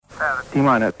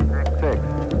T-minus 6,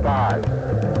 5,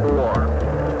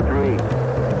 4, 3,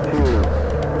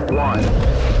 2, 1.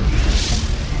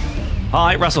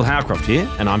 Hi, Russell Howcroft here.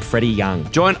 And I'm Freddie Young.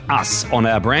 Join us on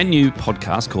our brand new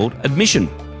podcast called AdMission.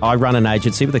 I run an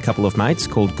agency with a couple of mates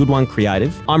called Good One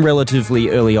Creative. I'm relatively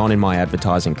early on in my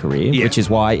advertising career, which is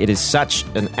why it is such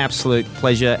an absolute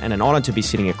pleasure and an honour to be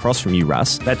sitting across from you,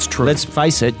 Russ. That's true. Let's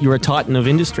face it, you're a titan of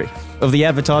industry, of the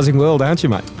advertising world, aren't you,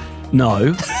 mate?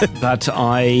 No, but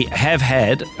I have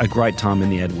had a great time in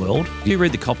the ad world. Do you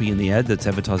read the copy in the ad that's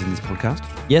advertising this podcast?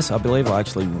 Yes, I believe I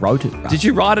actually wrote it, Russ. Did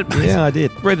you write it? Yeah, I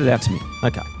did. Read it out to me.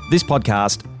 Okay. This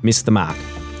podcast missed the mark.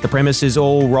 The premise is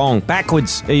all wrong,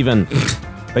 backwards even.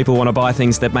 People want to buy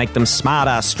things that make them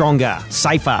smarter, stronger,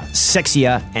 safer,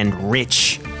 sexier, and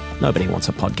rich. Nobody wants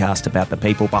a podcast about the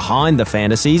people behind the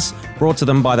fantasies, brought to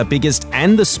them by the biggest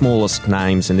and the smallest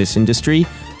names in this industry.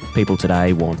 People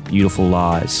today want beautiful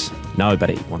lies.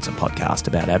 Nobody wants a podcast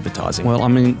about advertising. Well,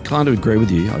 I'm inclined to agree with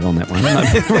you on that one,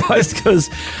 right? Because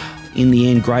in the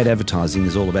end, great advertising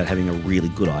is all about having a really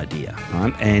good idea,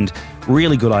 right? And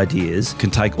really good ideas can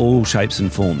take all shapes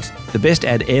and forms. The best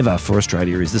ad ever for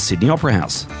Australia is the Sydney Opera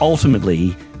House.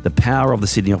 Ultimately, the power of the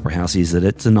Sydney Opera House is that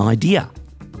it's an idea.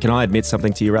 Can I admit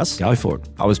something to you, Russ? Go for it.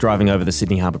 I was driving over the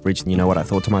Sydney Harbour Bridge and you know what I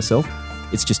thought to myself?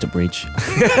 It's just a bridge.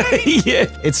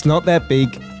 Yeah. It's not that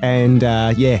big and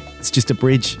it's just a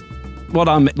bridge. What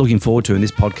I'm looking forward to in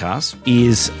this podcast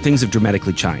is things have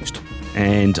dramatically changed.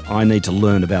 And I need to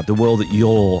learn about the world that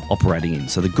you're operating in.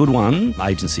 So the Good One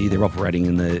agency, they're operating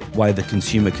in the way the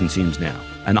consumer consumes now.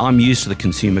 And I'm used to the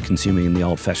consumer consuming in the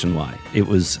old-fashioned way. It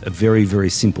was a very, very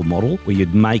simple model where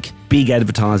you'd make big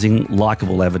advertising,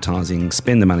 likeable advertising,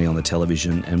 spend the money on the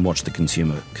television and watch the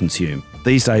consumer consume.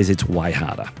 These days, it's way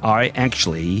harder. I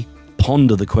actually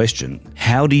ponder the question,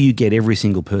 how do you get every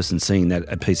single person seeing that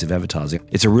a piece of advertising?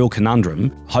 It's a real conundrum.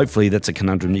 Hopefully that's a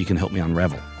conundrum you can help me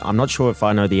unravel. I'm not sure if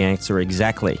I know the answer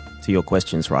exactly to your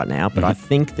questions right now, but I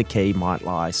think the key might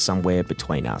lie somewhere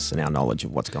between us and our knowledge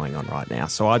of what's going on right now.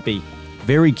 So I'd be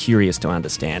very curious to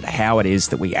understand how it is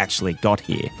that we actually got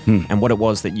here and what it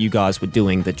was that you guys were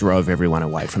doing that drove everyone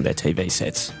away from their TV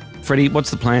sets. Freddie,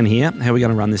 what's the plan here? How are we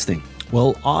going to run this thing?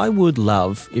 Well, I would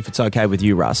love, if it's okay with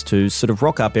you, Russ, to sort of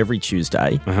rock up every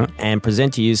Tuesday and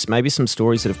present to you maybe some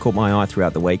stories that have caught my eye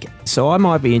throughout the week. So I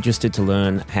might be interested to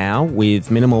learn how, with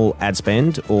minimal ad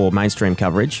spend or mainstream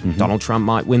coverage, Donald Trump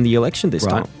might win the election this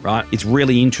time. Right. It's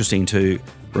really interesting to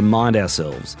remind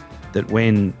ourselves that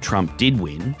when Trump did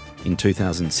win in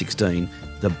 2016,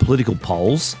 the political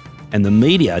polls and the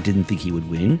media didn't think he would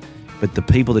win, but the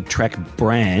people that track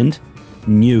brand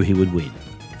knew he would win.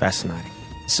 Fascinating.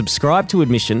 Subscribe to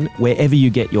AdMission wherever you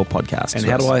get your podcasts. And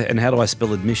how do I spell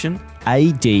AdMission?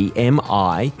 AdMission.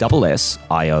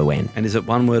 And is it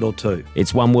one word or two?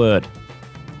 It's one word.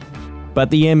 But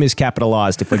the M is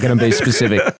capitalised if we're going to be specific.